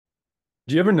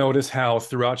Do you ever notice how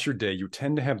throughout your day you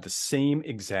tend to have the same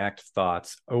exact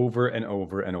thoughts over and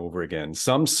over and over again?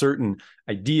 Some certain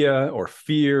idea or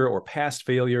fear or past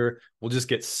failure will just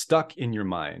get stuck in your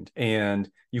mind and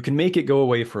you can make it go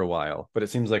away for a while. But it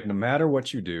seems like no matter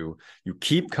what you do, you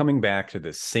keep coming back to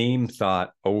the same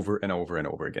thought over and over and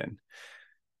over again.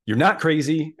 You're not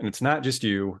crazy, and it's not just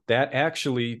you. That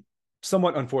actually,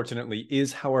 somewhat unfortunately,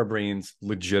 is how our brains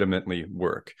legitimately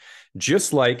work.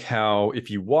 Just like how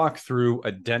if you walk through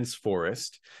a dense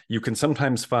forest, you can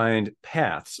sometimes find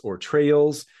paths or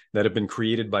trails that have been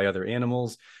created by other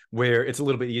animals where it's a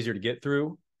little bit easier to get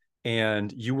through.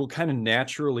 And you will kind of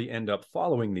naturally end up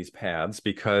following these paths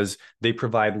because they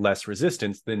provide less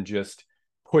resistance than just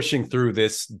pushing through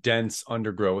this dense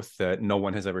undergrowth that no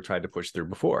one has ever tried to push through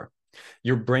before.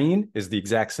 Your brain is the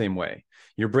exact same way.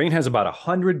 Your brain has about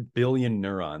 100 billion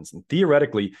neurons. And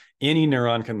theoretically, any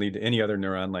neuron can lead to any other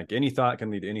neuron, like any thought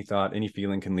can lead to any thought, any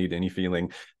feeling can lead to any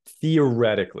feeling,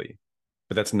 theoretically.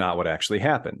 But that's not what actually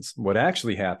happens. What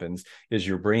actually happens is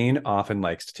your brain often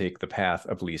likes to take the path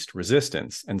of least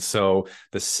resistance. And so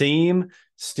the same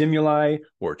stimuli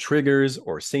or triggers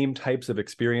or same types of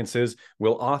experiences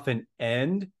will often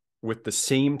end with the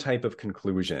same type of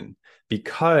conclusion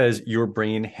because your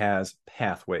brain has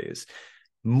pathways.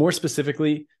 More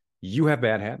specifically, you have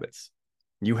bad habits.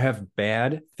 You have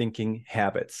bad thinking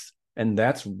habits. And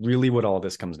that's really what all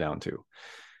this comes down to.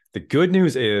 The good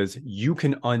news is you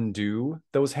can undo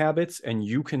those habits and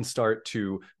you can start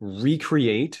to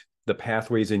recreate the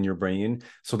pathways in your brain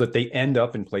so that they end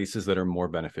up in places that are more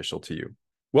beneficial to you.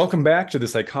 Welcome back to the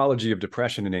Psychology of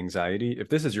Depression and Anxiety. If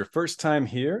this is your first time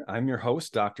here, I'm your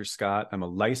host, Dr. Scott. I'm a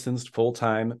licensed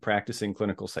full-time practicing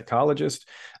clinical psychologist.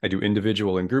 I do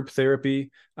individual and group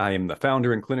therapy. I am the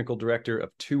founder and clinical director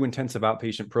of 2 intensive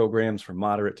outpatient programs for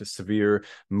moderate to severe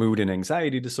mood and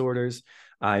anxiety disorders.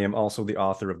 I am also the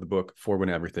author of the book For When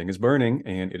Everything is Burning,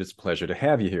 and it is a pleasure to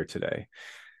have you here today.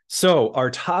 So our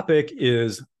topic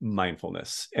is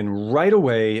mindfulness. And right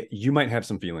away, you might have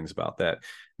some feelings about that.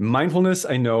 Mindfulness,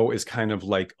 I know, is kind of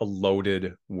like a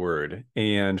loaded word.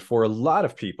 And for a lot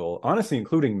of people, honestly,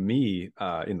 including me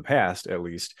in the past, at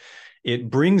least, it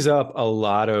brings up a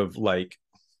lot of like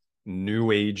new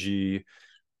agey,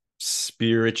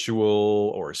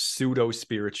 spiritual or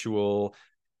pseudo-spiritual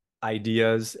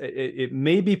ideas. It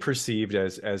may be perceived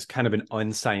as kind of an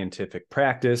unscientific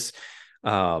practice.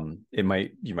 You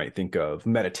might think of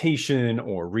meditation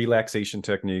or relaxation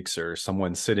techniques or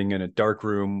someone sitting in a dark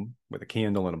room with a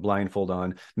candle and a blindfold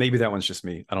on. Maybe that one's just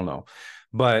me. I don't know.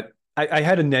 But I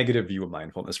had a negative view of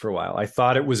mindfulness for a while. I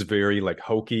thought it was very like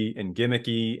hokey and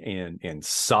gimmicky and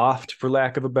soft, for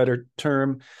lack of a better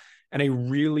term. And I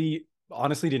really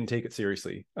honestly didn't take it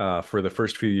seriously for the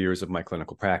first few years of my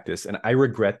clinical practice. And I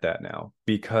regret that now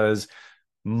because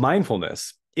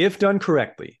mindfulness, if done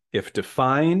correctly, if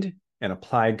defined and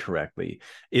applied correctly,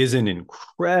 is an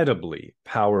incredibly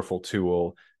powerful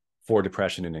tool for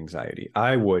depression and anxiety.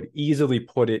 I would easily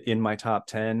put it in my top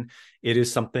 10. It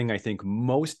is something I think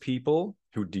most people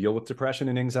who deal with depression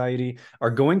and anxiety are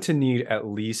going to need at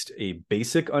least a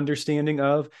basic understanding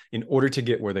of in order to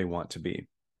get where they want to be.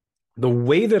 The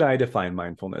way that I define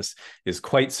mindfulness is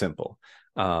quite simple.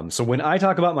 So when I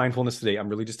talk about mindfulness today, I'm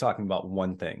really just talking about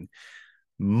one thing.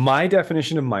 My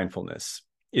definition of mindfulness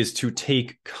is to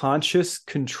take conscious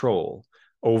control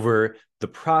over the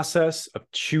process of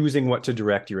choosing what to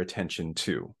direct your attention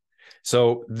to.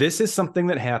 So this is something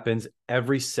that happens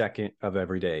every second of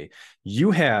every day.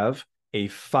 You have a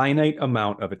finite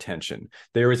amount of attention.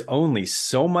 There is only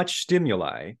so much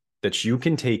stimuli that you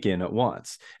can take in at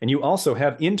once. And you also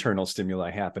have internal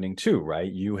stimuli happening too,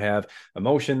 right? You have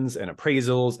emotions and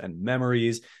appraisals and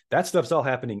memories. That stuff's all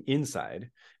happening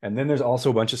inside. And then there's also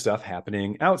a bunch of stuff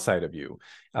happening outside of you.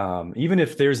 Even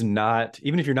if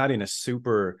you're not in a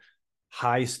super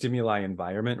high stimuli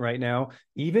environment right now,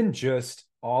 even just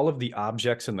all of the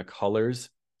objects and the colors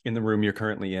in the room you're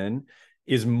currently in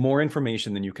is more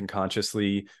information than you can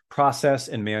consciously process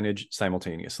and manage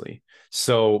simultaneously.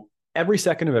 So every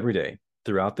second of every day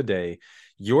throughout the day,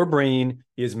 your brain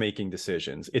is making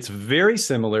decisions. It's very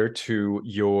similar to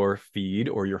your feed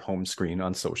or your home screen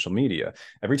on social media.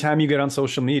 Every time you get on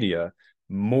social media,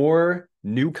 more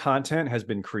new content has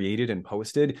been created and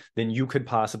posted than you could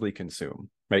possibly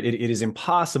consume, right? It is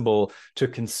impossible to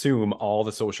consume all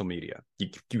the social media.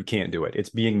 You can't do it. It's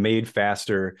being made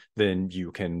faster than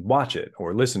you can watch it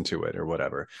or listen to it or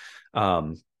whatever.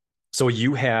 So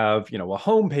you have, a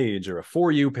homepage or a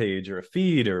For You page or a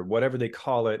feed or whatever they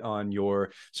call it on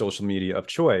your social media of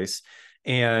choice.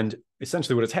 And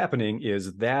essentially what is happening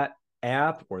is that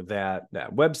app or that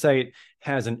website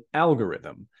has an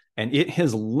algorithm and it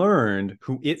has learned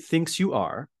who it thinks you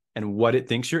are and what it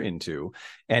thinks you're into.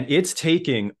 And it's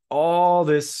taking all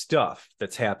this stuff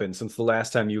that's happened since the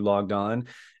last time you logged on,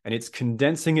 and it's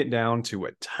condensing it down to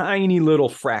a tiny little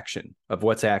fraction of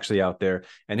what's actually out there.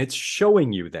 And it's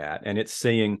showing you that. And it's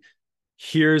saying,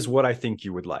 here's what I think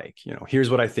you would like. Here's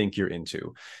what I think you're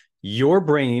into. Your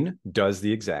brain does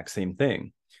the exact same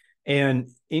thing. And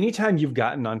anytime you've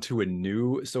gotten onto a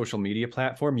new social media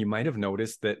platform, you might have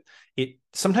noticed that it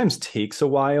sometimes takes a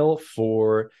while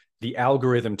for the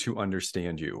algorithm to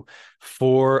understand you.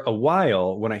 For a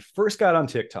while, when I first got on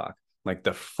TikTok, like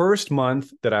the first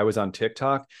month that I was on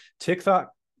TikTok thought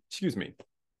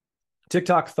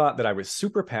that I was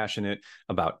super passionate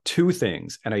about two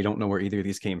things, and I don't know where either of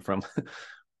these came from.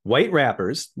 White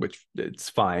rappers, which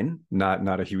it's fine,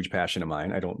 not a huge passion of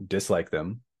mine. I don't dislike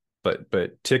them,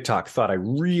 but TikTok thought I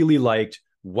really liked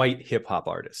white hip hop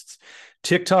artists.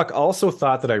 TikTok also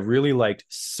thought that I really liked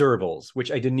servals,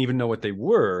 which I didn't even know what they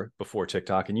were before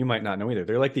TikTok, and you might not know either.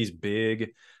 They're like these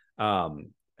big,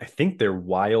 I think they're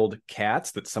wild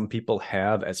cats that some people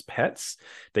have as pets.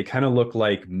 They kind of look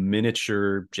like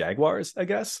miniature jaguars, I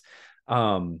guess.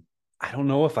 I don't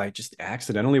know if I just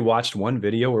accidentally watched one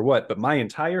video or what, but my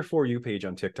entire For You page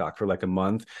on TikTok for like a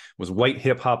month was white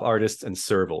hip hop artists and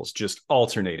servals, just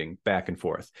alternating back and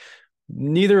forth,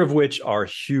 neither of which are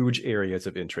huge areas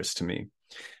of interest to me.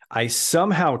 I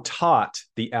somehow taught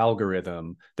the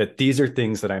algorithm that these are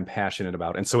things that I'm passionate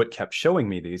about. And so it kept showing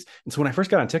me these. And so when I first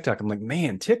got on TikTok, I'm like,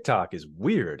 man, TikTok is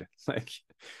weird. Like,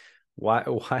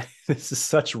 why this is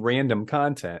such random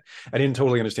content? I didn't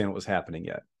totally understand what was happening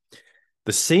yet.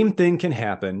 The same thing can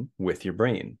happen with your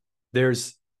brain.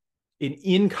 There's an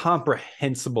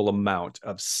incomprehensible amount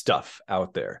of stuff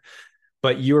out there,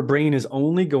 but your brain is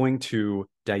only going to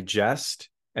digest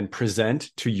and present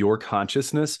to your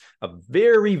consciousness a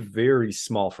very, very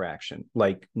small fraction,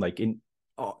 like an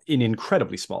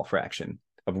incredibly small fraction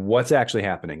of what's actually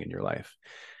happening in your life.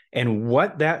 And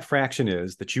what that fraction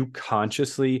is that you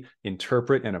consciously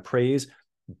interpret and appraise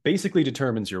basically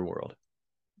determines your world,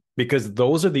 because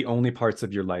those are the only parts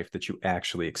of your life that you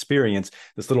actually experience,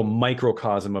 this little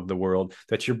microcosm of the world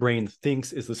that your brain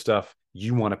thinks is the stuff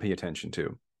you want to pay attention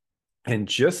to. And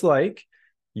just like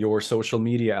your social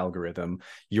media algorithm,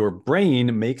 your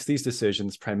brain makes these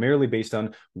decisions primarily based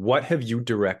on what have you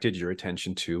directed your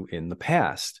attention to in the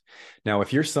past. Now,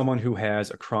 if you're someone who has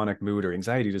a chronic mood or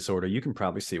anxiety disorder, you can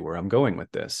probably see where I'm going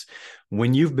with this.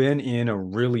 When you've been in a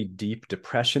really deep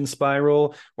depression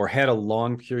spiral or had a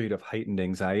long period of heightened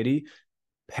anxiety,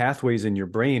 pathways in your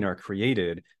brain are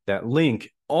created that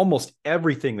link almost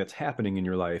everything that's happening in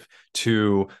your life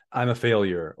to I'm a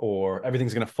failure, or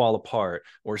everything's going to fall apart,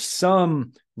 or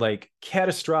some like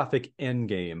catastrophic end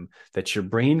game that your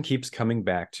brain keeps coming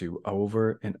back to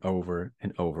over and over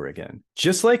and over again.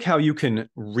 Just like how you can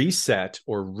reset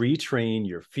or retrain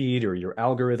your feed or your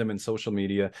algorithm in social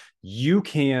media, you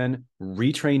can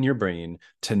retrain your brain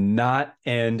to not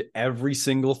end every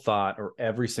single thought or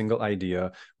every single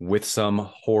idea with some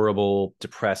horrible,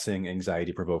 depressing,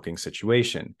 anxiety-provoking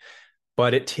situation.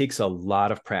 But it takes a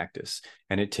lot of practice,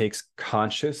 and it takes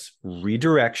conscious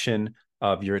redirection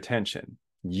of your attention.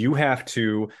 You have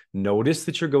to notice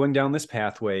that you're going down this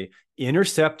pathway,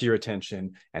 intercept your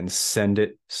attention, and send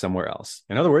it somewhere else.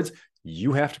 In other words,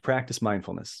 you have to practice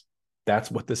mindfulness. That's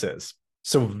what this is.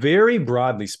 So very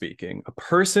broadly speaking, a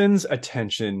person's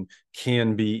attention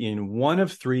can be in one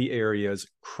of three areas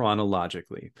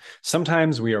chronologically.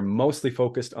 Sometimes we are mostly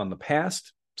focused on the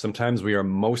past. Sometimes we are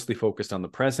mostly focused on the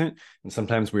present, and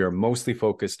sometimes we are mostly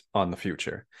focused on the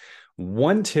future.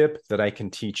 One tip that I can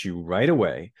teach you right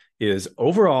away is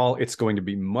overall, it's going to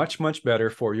be much, much better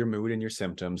for your mood and your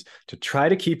symptoms to try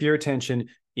to keep your attention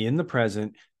in the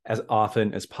present as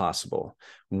often as possible.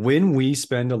 When we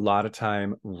spend a lot of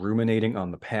time ruminating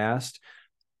on the past,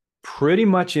 pretty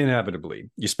much inevitably,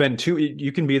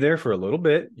 you can be there for a little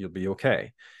bit, you'll be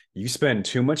okay. You spend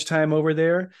too much time over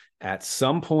there, at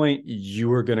some point,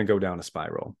 you are going to go down a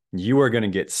spiral. You are going to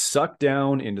get sucked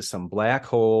down into some black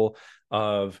hole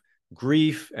of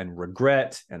grief and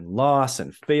regret and loss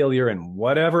and failure and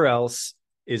whatever else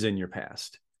is in your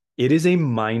past. It is a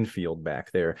minefield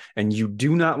back there, and you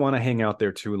do not want to hang out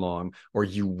there too long, or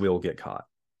you will get caught.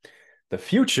 The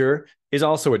future is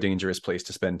also a dangerous place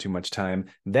to spend too much time.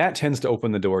 That tends to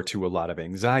open the door to a lot of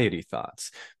anxiety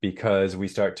thoughts, because we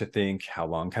start to think, how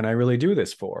long can I really do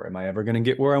this for? Am I ever going to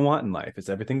get where I want in life? Is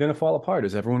everything going to fall apart?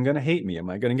 Is everyone going to hate me? Am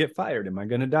I going to get fired? Am I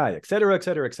going to die? Et cetera, et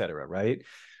cetera, et cetera, right?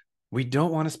 We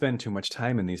don't want to spend too much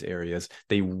time in these areas.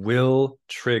 They will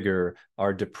trigger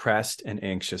our depressed and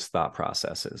anxious thought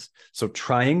processes. So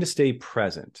trying to stay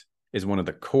present is one of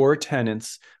the core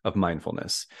tenets of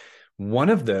mindfulness. One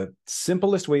of the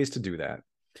simplest ways to do that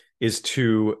is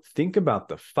to think about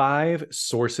the 5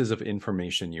 sources of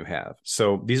information you have.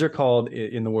 So these are called,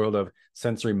 in the world of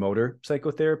sensory motor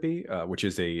psychotherapy, which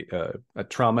is a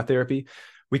trauma therapy.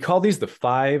 We call these the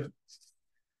 5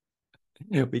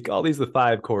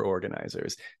 core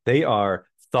organizers. They are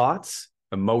thoughts,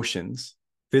 emotions,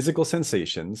 physical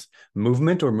sensations,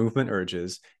 movement or movement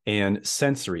urges, and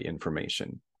sensory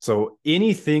information. So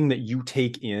anything that you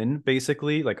take in,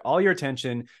 basically, like all your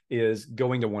attention is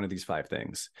going to one of these 5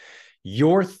 things.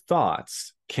 Your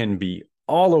thoughts can be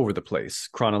all over the place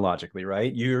chronologically,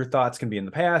 right? Your thoughts can be in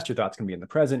the past, your thoughts can be in the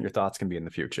present, your thoughts can be in the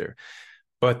future.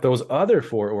 But those other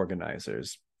 4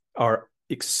 organizers are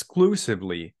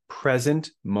exclusively present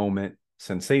moment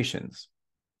sensations.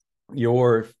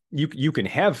 You can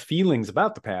have feelings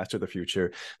about the past or the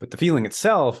future, but the feeling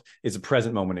itself is a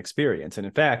present moment experience. And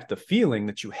in fact, the feeling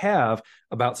that you have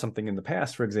about something in the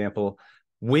past, for example,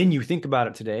 when you think about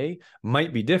it today,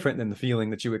 might be different than the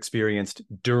feeling that you experienced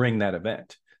during that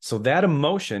event. So that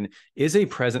emotion is a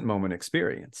present moment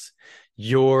experience.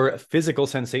 Your physical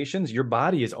sensations, your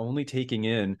body is only taking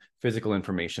in physical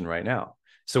information right now.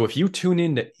 So if you tune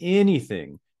into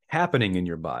anything happening in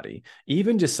your body,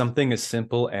 even just something as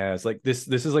simple as like this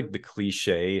is like the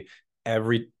cliche,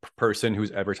 every person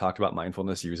who's ever talked about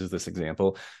mindfulness uses this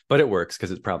example, but it works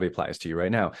because it probably applies to you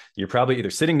right now. You're probably either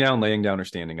sitting down, laying down, or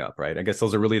standing up, right? I guess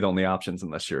those are really the only options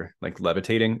unless you're like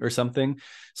levitating or something.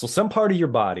 So some part of your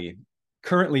body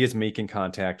currently is making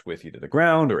contact with either the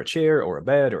ground or a chair or a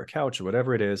bed or a couch or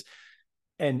whatever it is.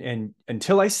 And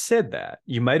until I said that,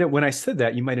 when I said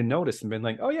that, you might have noticed and been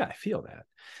like, oh yeah, I feel that.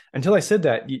 Until I said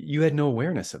that, you had no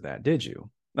awareness of that, did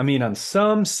you? I mean, on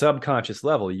some subconscious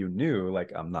level, you knew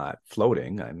like, I'm not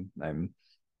floating. I'm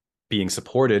being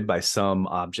supported by some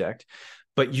object,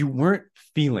 but you weren't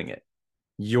feeling it.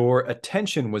 Your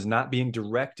attention was not being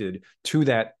directed to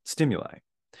that stimuli.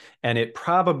 And it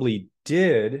probably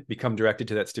did become directed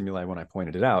to that stimuli when I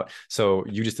pointed it out. So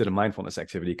you just did a mindfulness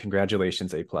activity.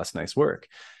 Congratulations, A+, nice work.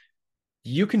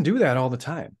 You can do that all the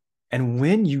time. And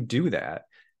when you do that,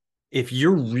 if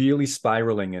you're really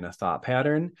spiraling in a thought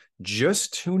pattern,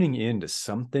 just tuning into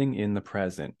something in the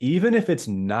present, even if it's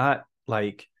not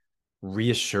like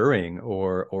reassuring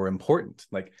or important,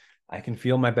 like I can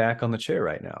feel my back on the chair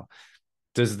right now.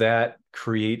 Does that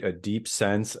create a deep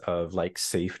sense of like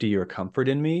safety or comfort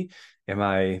in me? Am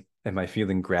I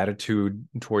feeling gratitude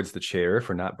towards the chair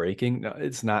for not breaking? No,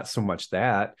 it's not so much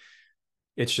that.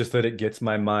 It's just that it gets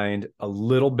my mind a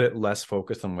little bit less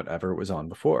focused on whatever it was on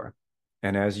before.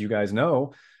 And as you guys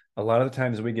know, a lot of the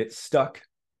times we get stuck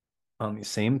on the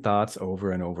same thoughts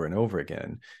over and over and over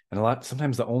again. And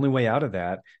sometimes the only way out of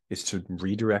that is to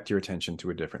redirect your attention to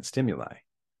a different stimuli.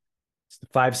 The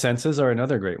 5 senses are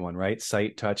another great one, right?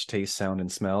 Sight, touch, taste, sound,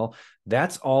 and smell.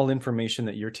 That's all information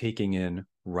that you're taking in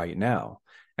right now.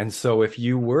 And so if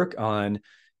you work on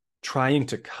trying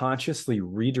to consciously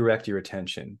redirect your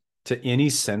attention to any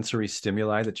sensory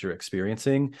stimuli that you're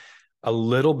experiencing, a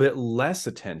little bit less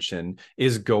attention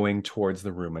is going towards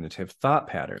the ruminative thought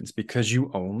patterns because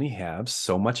you only have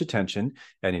so much attention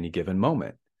at any given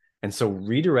moment. And so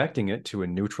redirecting it to a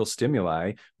neutral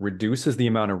stimuli reduces the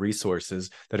amount of resources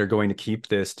that are going to keep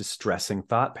this distressing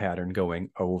thought pattern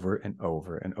going over and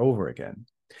over and over again.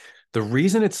 The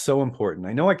reason it's so important,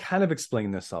 I know I kind of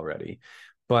explained this already,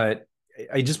 but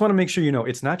I just want to make sure you know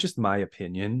it's not just my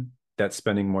opinion that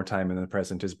spending more time in the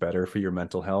present is better for your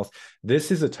mental health. This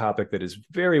is a topic that is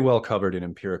very well covered in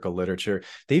empirical literature.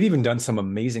 They've even done some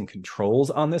amazing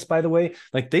controls on this, by the way.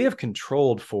 Like they have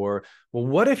controlled for, well,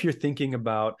 what if you're thinking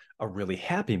about a really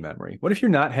happy memory? What if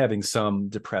you're not having some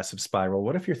depressive spiral?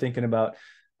 What if you're thinking about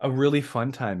a really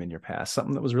fun time in your past,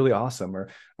 something that was really awesome? Or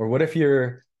what if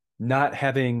you're not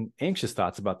having anxious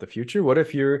thoughts about the future? What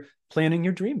if you're planning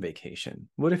your dream vacation?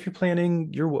 What if you're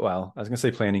planning well, I was going to say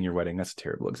planning your wedding. That's a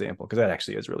terrible example because that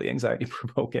actually is really anxiety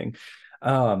provoking.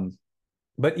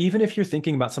 But even if you're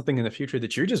thinking about something in the future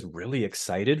that you're just really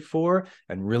excited for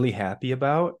and really happy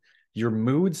about, your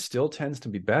mood still tends to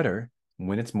be better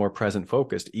when it's more present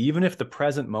focused, even if the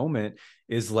present moment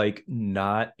is like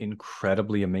not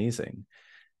incredibly amazing.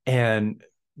 And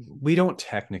we don't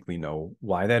technically know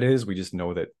why that is. We just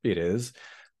know that it is.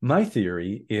 My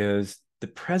theory is the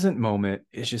present moment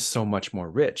is just so much more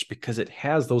rich because it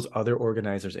has those other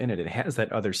organizers in it. It has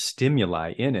that other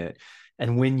stimuli in it.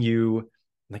 And when you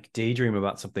like daydream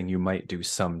about something you might do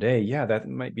someday, yeah, that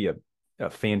might be a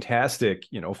fantastic,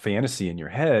 fantasy in your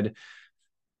head,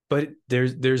 but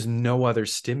there's no other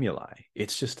stimuli.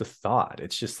 It's just a thought.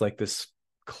 It's just like this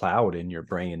cloud in your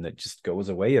brain that just goes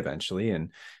away eventually.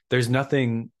 And there's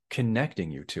nothing connecting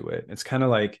you to it. It's kind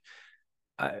of like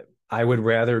I would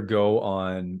rather go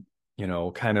on,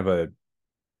 kind of a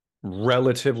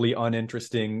relatively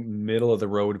uninteresting middle of the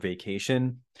road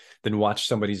vacation than watch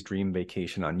somebody's dream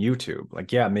vacation on YouTube.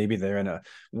 Like, yeah, maybe they're in a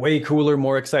way cooler,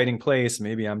 more exciting place.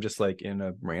 Maybe I'm just like in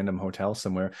a random hotel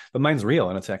somewhere, but mine's real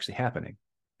and it's actually happening.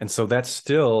 And so that's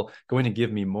still going to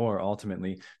give me more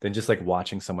ultimately than just like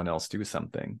watching someone else do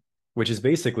something, which is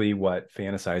basically what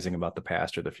fantasizing about the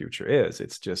past or the future is.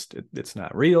 It's just, it's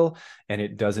not real, and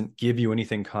it doesn't give you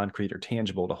anything concrete or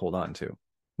tangible to hold on to.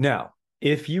 Now,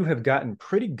 if you have gotten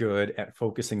pretty good at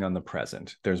focusing on the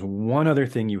present, there's one other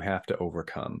thing you have to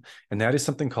overcome, and that is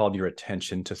something called your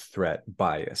attention to threat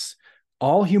bias.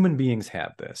 All human beings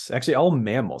have this. Actually, all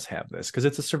mammals have this because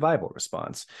it's a survival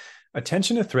response.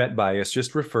 Attention to threat bias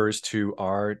just refers to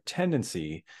our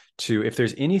tendency to, if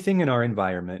there's anything in our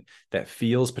environment that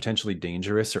feels potentially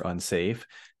dangerous or unsafe,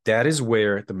 that is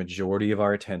where the majority of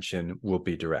our attention will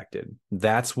be directed.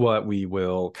 That's what we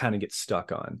will kind of get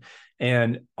stuck on.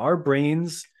 And our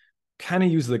brains kind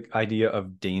of use the idea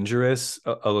of dangerous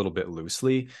a little bit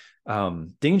loosely.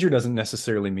 Danger doesn't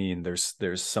necessarily mean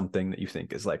there's something that you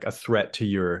think is like a threat to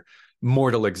your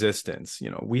mortal existence.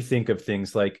 We think of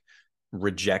things like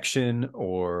rejection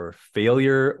or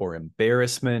failure or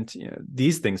embarrassment.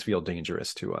 These things feel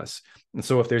dangerous to us. And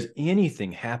so if there's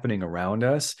anything happening around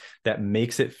us that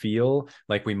makes it feel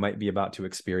like we might be about to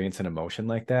experience an emotion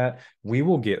like that, we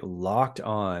will get locked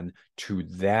on to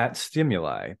that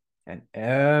stimuli, and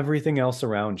everything else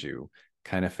around you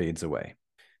kind of fades away.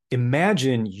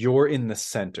 Imagine you're in the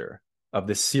center of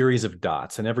this series of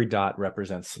dots, and every dot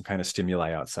represents some kind of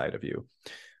stimuli outside of you.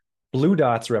 Blue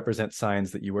dots represent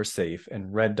signs that you are safe,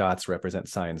 and red dots represent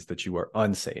signs that you are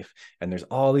unsafe. And there's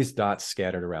all these dots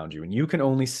scattered around you, and you can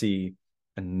only see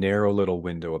a narrow little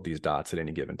window of these dots at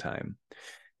any given time.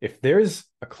 If there's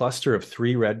a cluster of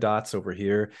 3 red dots over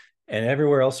here, and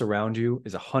everywhere else around you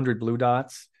is 100 blue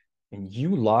dots, and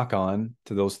you lock on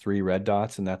to those 3 red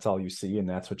dots, and that's all you see, and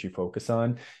that's what you focus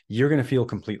on, you're going to feel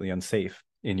completely unsafe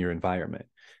in your environment,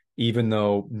 even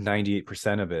though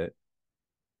 98% of it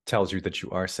tells you that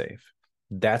you are safe.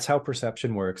 That's how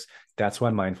perception works. That's why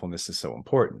mindfulness is so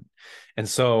important. And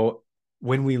so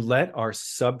when we let our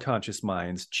subconscious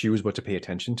minds choose what to pay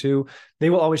attention to,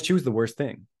 they will always choose the worst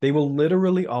thing. They will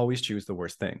literally always choose the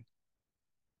worst thing,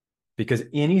 because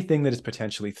anything that is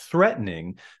potentially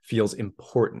threatening feels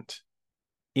important.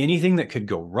 Anything that could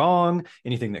go wrong,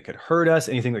 anything that could hurt us,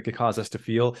 anything that could cause us to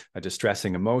feel a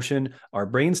distressing emotion, our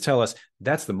brains tell us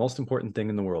that's the most important thing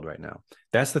in the world right now.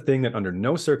 That's the thing that under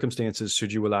no circumstances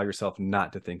should you allow yourself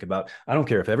not to think about. I don't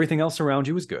care if everything else around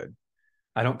you is good.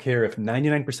 I don't care if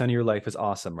 99% of your life is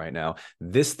awesome right now.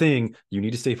 This thing you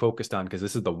need to stay focused on, because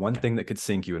this is the one thing that could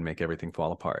sink you and make everything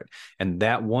fall apart. And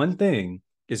that one thing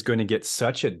is going to get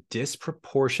such a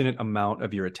disproportionate amount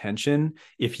of your attention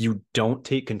if you don't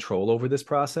take control over this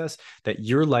process, that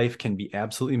your life can be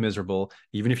absolutely miserable,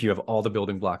 even if you have all the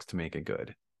building blocks to make it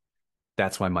good.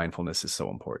 That's why mindfulness is so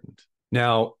important.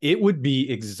 Now, it would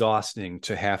be exhausting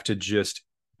to have to just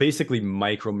basically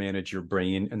micromanage your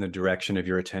brain in the direction of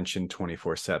your attention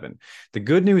 24/7. The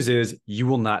good news is you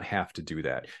will not have to do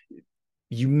that.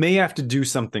 You may have to do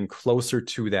something closer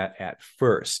to that at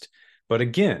first. But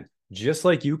again, just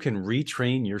like you can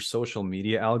retrain your social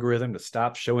media algorithm to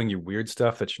stop showing you weird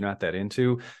stuff that you're not that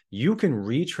into, you can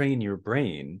retrain your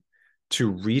brain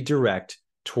to redirect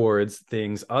towards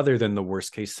things other than the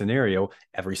worst case scenario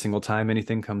every single time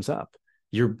anything comes up.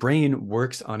 Your brain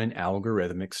works on an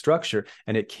algorithmic structure,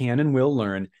 and it can and will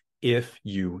learn if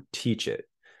you teach it.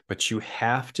 But you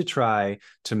have to try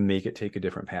to make it take a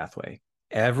different pathway.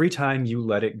 Every time you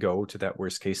let it go to that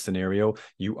worst case scenario,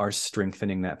 you are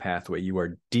strengthening that pathway. You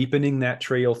are deepening that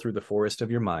trail through the forest of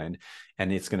your mind,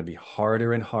 and it's going to be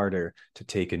harder and harder to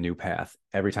take a new path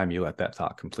every time you let that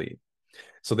thought complete.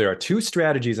 So there are 2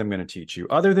 strategies I'm going to teach you,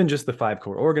 other than just the 5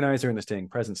 core organizer and the staying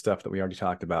present stuff that we already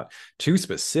talked about. 2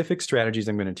 specific strategies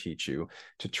I'm going to teach you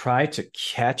to try to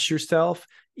catch yourself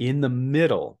in the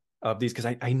middle of these,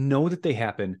 because I know that they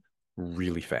happen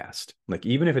really fast. Like,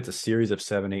 even if it's a series of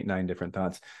 7, 8, 9 different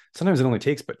thoughts, sometimes it only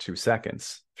takes but 2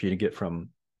 seconds for you to get from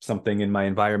something in my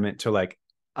environment to like,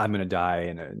 I'm going to die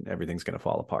and everything's going to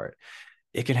fall apart.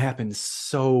 It can happen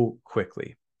so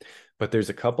quickly. But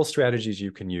there's a couple strategies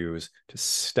you can use to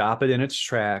stop it in its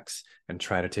tracks and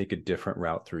try to take a different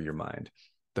route through your mind.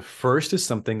 The first is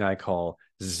something I call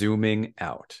zooming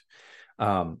out.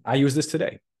 I use this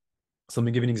today. So let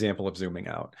me give you an example of zooming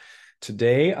out.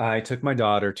 Today, I took my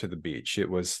daughter to the beach. It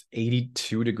was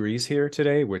 82 degrees here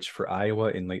today, which for Iowa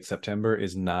in late September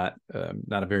is not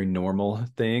a very normal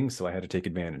thing. So I had to take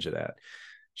advantage of that.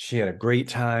 she had a great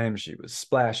time. She was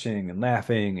splashing and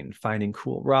laughing and finding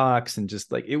cool rocks, and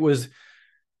just like, it was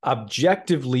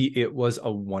objectively, it was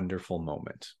a wonderful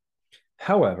moment.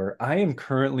 However, I am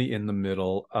currently in the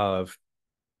middle of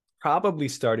probably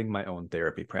starting my own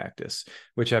therapy practice,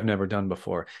 which I've never done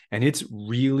before. And it's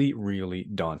really, really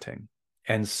daunting.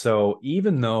 And so,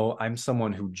 even though I'm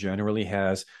someone who generally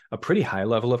has a pretty high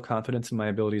level of confidence in my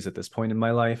abilities at this point in my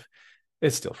life,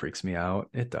 it still freaks me out.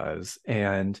 It does.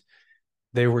 And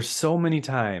there were so many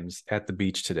times at the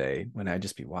beach today when I'd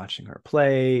just be watching her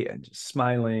play and just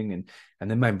smiling.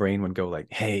 And then my brain would go like,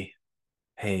 hey,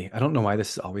 I don't know why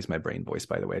this is always my brain voice,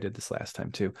 by the way. I did this last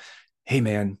time too. Hey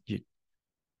man, you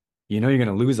know you're going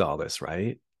to lose all this,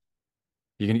 right?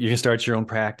 You can start your own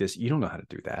practice. You don't know how to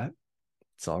do that.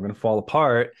 It's all going to fall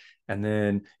apart. And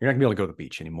then you're not going to be able to go to the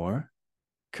beach anymore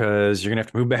because you're going to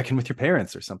have to move back in with your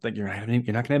parents or something. You're not going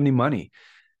to have any money.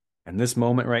 And this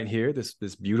moment right here, this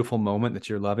beautiful moment that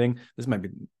you're loving,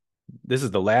 this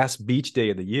is the last beach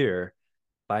day of the year.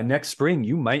 By next spring,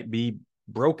 you might be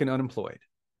broke and unemployed.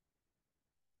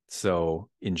 So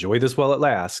enjoy this while it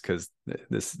lasts, because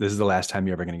this is the last time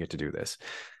you're ever going to get to do this.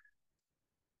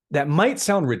 That might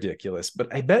sound ridiculous,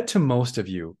 but I bet to most of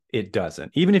you it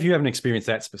doesn't. Even if you haven't experienced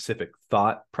that specific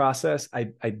thought process,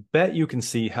 I bet you can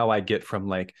see how I get from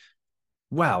like,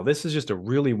 wow, this is just a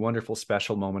really wonderful,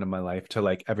 special moment in my life, to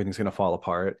like, everything's going to fall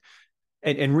apart.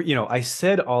 And you know, I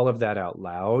said all of that out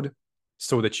loud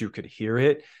so that you could hear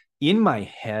it. In my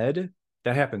head,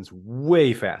 that happens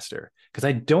way faster because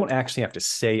I don't actually have to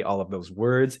say all of those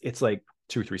words. It's like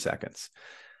 2 or 3 seconds.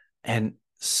 And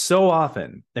so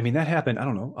often, I mean, that happened, I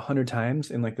don't know, 100 times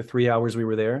in like the 3 hours we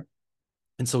were there.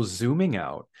 And so zooming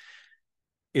out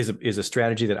is a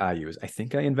strategy that I use. I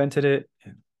think I invented it.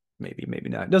 Maybe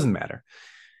not. It doesn't matter.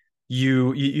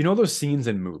 You know those scenes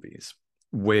in movies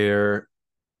where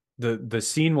the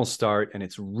scene will start and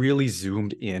it's really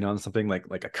zoomed in on something like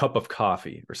a cup of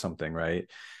coffee or something, right?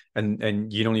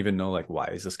 And you don't even know, like, why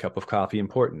is this cup of coffee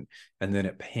important? And then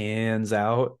it pans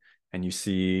out and you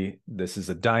see this is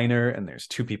a diner and there's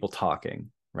 2 people talking,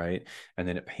 right? And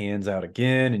then it pans out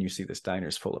again and you see this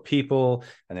diner's full of people,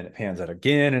 and then it pans out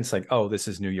again and it's like, oh, this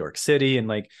is New York City. And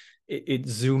like, it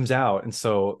zooms out. And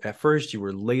so at first you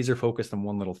were laser focused on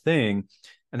one little thing,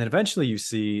 and then eventually you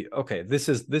see, okay, this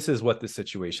is what the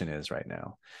situation is right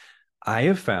now. I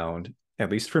have found, at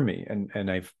least for me,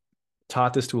 and I've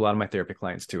taught this to a lot of my therapy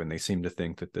clients too, and they seem to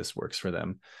think that this works for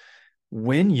them.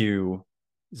 When you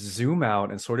zoom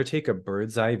out and sort of take a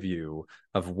bird's eye view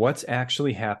of what's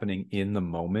actually happening in the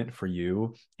moment for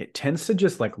you, it tends to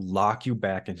just like lock you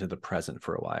back into the present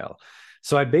for a while.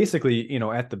 So I basically, you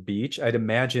know, at the beach, I'd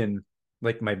imagine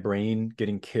like my brain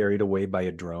getting carried away by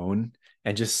a drone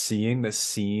and just seeing this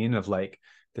scene of like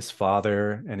this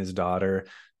father and his daughter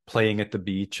playing at the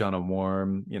beach on a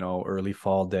warm, you know, early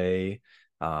fall day.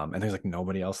 And there's like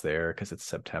nobody else there because it's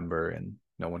September and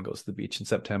no one goes to the beach in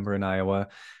September in Iowa.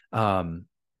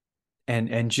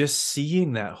 And just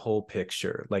seeing that whole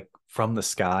picture, like from the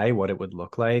sky, what it would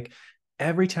look like.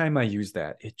 Every time I use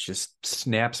that, it just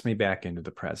snaps me back into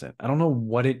the present. I don't know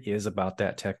what it is about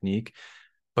that technique,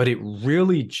 but it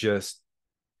really just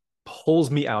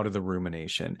pulls me out of the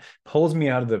rumination, pulls me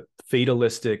out of the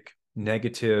fatalistic,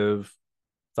 negative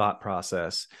thought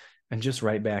process, and just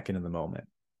right back into the moment.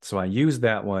 So I use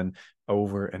that one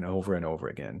over and over and over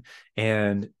again.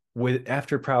 And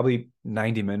after probably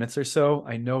 90 minutes or so,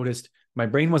 I noticed my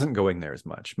brain wasn't going there as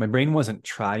much. My brain wasn't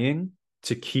trying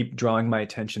to keep drawing my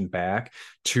attention back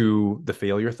to the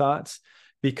failure thoughts,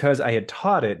 because I had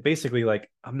taught it basically like,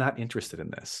 I'm not interested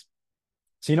in this.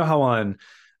 So you know how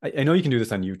I know you can do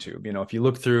this on YouTube. You know, if you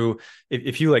look through,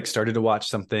 if you like started to watch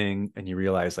something and you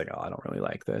realize like, oh, I don't really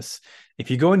like this. If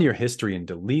you go into your history and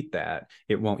delete that,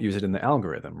 it won't use it in the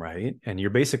algorithm, right? And you're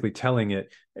basically telling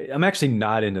it, I'm actually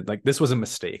not into, like, this was a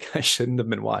mistake. I shouldn't have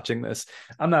been watching this.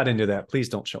 I'm not into that. Please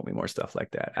don't show me more stuff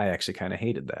like that. I actually kind of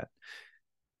hated that.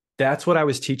 That's what I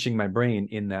was teaching my brain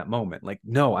in that moment. Like,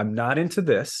 no, I'm not into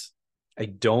this. I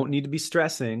don't need to be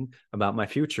stressing about my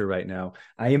future right now.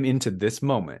 I am into this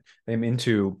moment. I am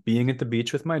into being at the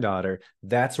beach with my daughter.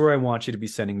 That's where I want you to be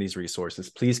sending these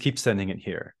resources. Please keep sending it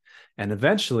here. And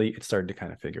eventually it started to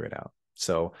kind of figure it out.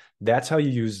 So that's how you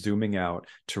use zooming out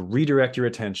to redirect your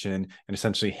attention and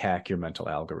essentially hack your mental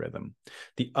algorithm.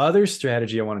 The other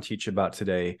strategy I want to teach you about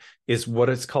today is what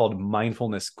is called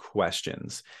mindfulness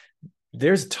questions.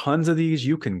 There's tons of these.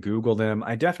 You can Google them.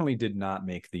 I definitely did not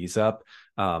make these up.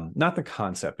 Not the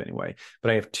concept anyway,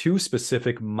 but I have 2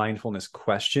 specific mindfulness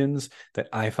questions that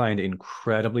I find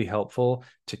incredibly helpful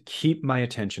to keep my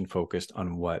attention focused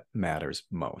on what matters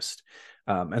most.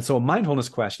 And so a mindfulness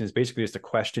question is basically just a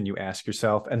question you ask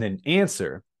yourself and then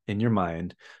answer in your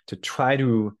mind to try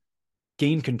to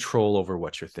gain control over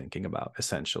what you're thinking about,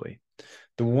 essentially.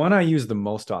 The one I use the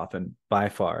most often by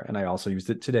far, and I also used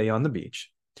it today on the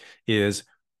beach, is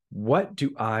what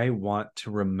do I want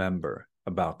to remember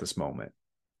about this moment?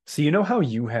 So, you know how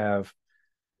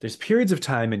there's periods of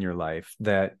time in your life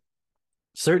that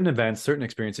certain events, certain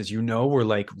experiences, were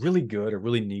like really good or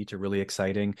really neat or really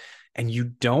exciting, and you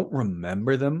don't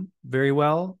remember them very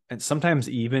well. And sometimes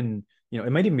even,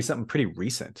 it might even be something pretty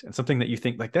recent and something that you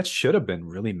think like that should have been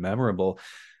really memorable,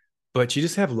 but you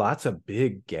just have lots of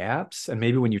big gaps. And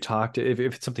maybe when you talk to, if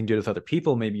it's something to do with other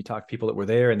people, maybe you talk to people that were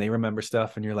there and they remember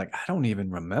stuff and you're like, I don't even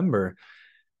remember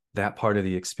that part of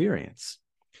the experience.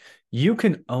 You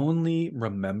can only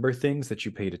remember things that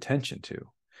you paid attention to.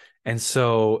 And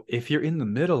so if you're in the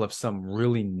middle of some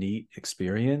really neat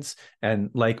experience, and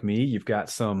like me, you've got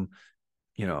some,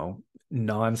 you know,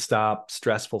 nonstop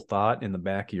stressful thought in the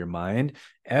back of your mind,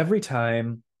 every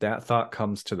time that thought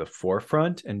comes to the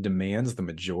forefront and demands the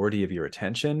majority of your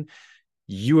attention,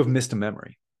 you have missed a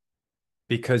memory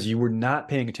because you were not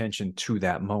paying attention to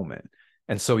that moment.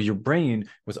 And so your brain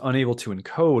was unable to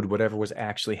encode whatever was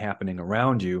actually happening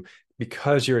around you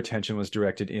because your attention was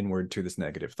directed inward to this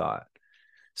negative thought.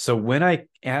 So when I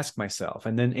ask myself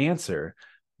and then answer,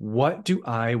 what do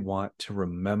I want to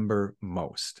remember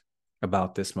most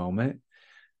about this moment?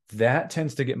 That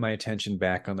tends to get my attention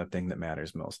back on the thing that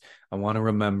matters most. I want to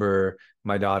remember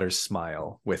my daughter's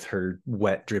smile with her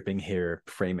wet, dripping hair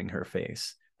framing her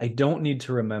face. I don't need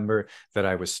to remember that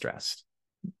I was stressed.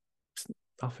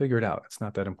 I'll figure it out. It's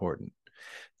not that important.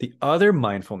 The other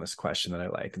mindfulness question that I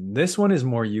like, this one is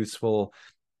more useful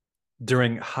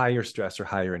during higher stress or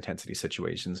higher intensity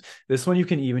situations. This one you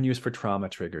can even use for trauma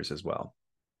triggers as well.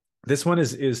 This one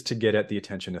is to get at the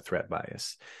attention to threat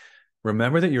bias.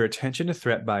 Remember that your attention to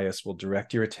threat bias will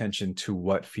direct your attention to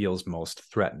what feels most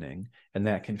threatening. And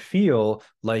that can feel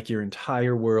like your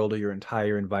entire world or your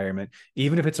entire environment,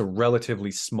 even if it's a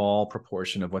relatively small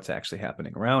proportion of what's actually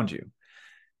happening around you.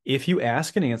 If you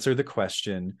ask and answer the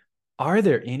question, are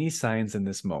there any signs in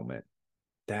this moment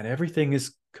that everything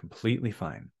is completely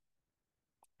fine?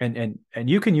 And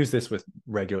you can use this with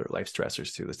regular life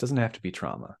stressors too. This doesn't have to be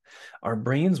trauma. Our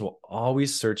brains will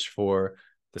always search for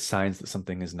the signs that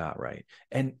something is not right.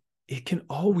 And it can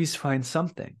always find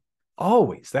something.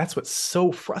 Always. That's what's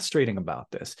so frustrating about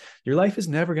this. Your life is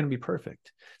never going to be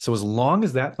perfect. So as long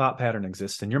as that thought pattern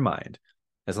exists in your mind,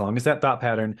 as long as that thought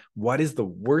pattern, what is the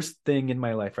worst thing in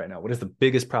my life right now? What is the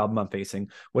biggest problem I'm facing?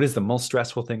 What is the most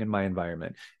stressful thing in my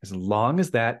environment? As long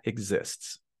as that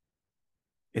exists,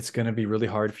 it's going to be really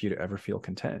hard for you to ever feel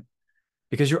content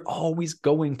because you're always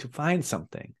going to find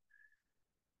something.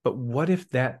 But what if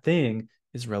that thing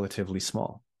is relatively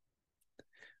small?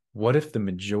 What if the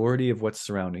majority of what's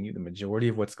surrounding you, the majority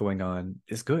of what's going on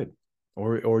is good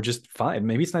or just fine?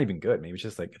 Maybe it's not even good. Maybe it's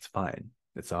just like, it's fine.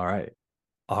 It's all right.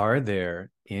 Are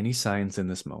there any signs in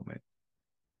this moment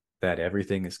that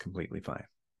everything is completely fine?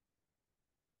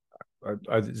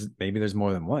 Maybe there's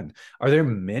more than one. Are there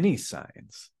many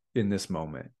signs in this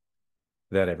moment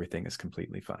that everything is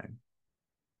completely fine?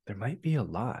 There might be a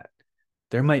lot.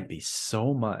 There might be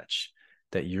so much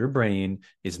that your brain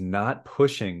is not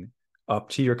pushing up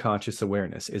to your conscious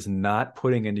awareness, is not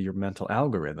putting into your mental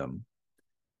algorithm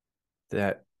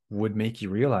that would make you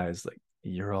realize like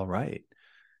you're all right.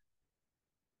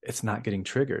 It's not getting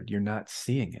triggered. You're not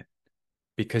seeing it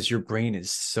because your brain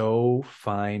is so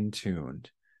fine-tuned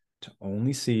to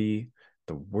only see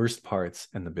the worst parts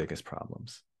and the biggest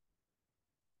problems.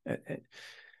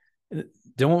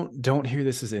 Don't hear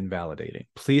this as invalidating.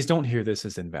 Please don't hear this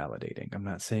as invalidating. I'm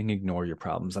not saying ignore your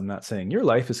problems. I'm not saying your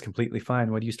life is completely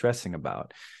fine. What are you stressing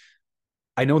about?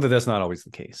 I know that that's not always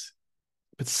the case,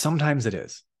 but sometimes it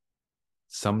is.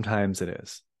 Sometimes it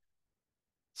is.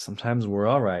 Sometimes we're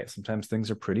all right. Sometimes things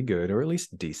are pretty good or at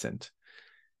least decent.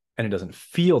 And it doesn't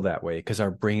feel that way because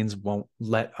our brains won't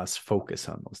let us focus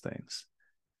on those things.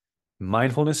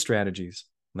 Mindfulness strategies,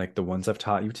 like the ones I've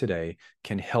taught you today,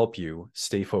 can help you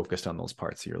stay focused on those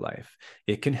parts of your life.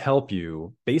 It can help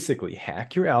you basically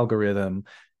hack your algorithm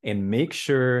and make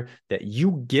sure that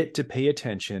you get to pay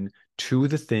attention to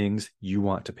the things you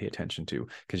want to pay attention to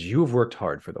because you have worked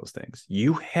hard for those things.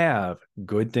 You have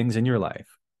good things in your life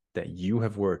that you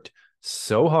have worked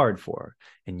so hard for,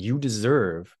 and you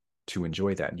deserve to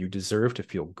enjoy that. You deserve to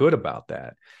feel good about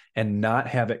that and not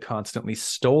have it constantly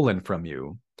stolen from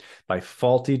you by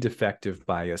faulty, defective,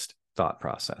 biased thought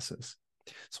processes.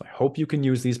 So I hope you can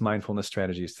use these mindfulness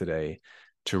strategies today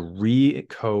to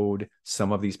recode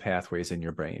some of these pathways in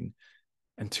your brain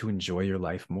and to enjoy your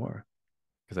life more,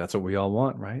 because that's what we all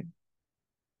want, right?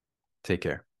 Take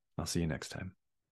care. I'll see you next time.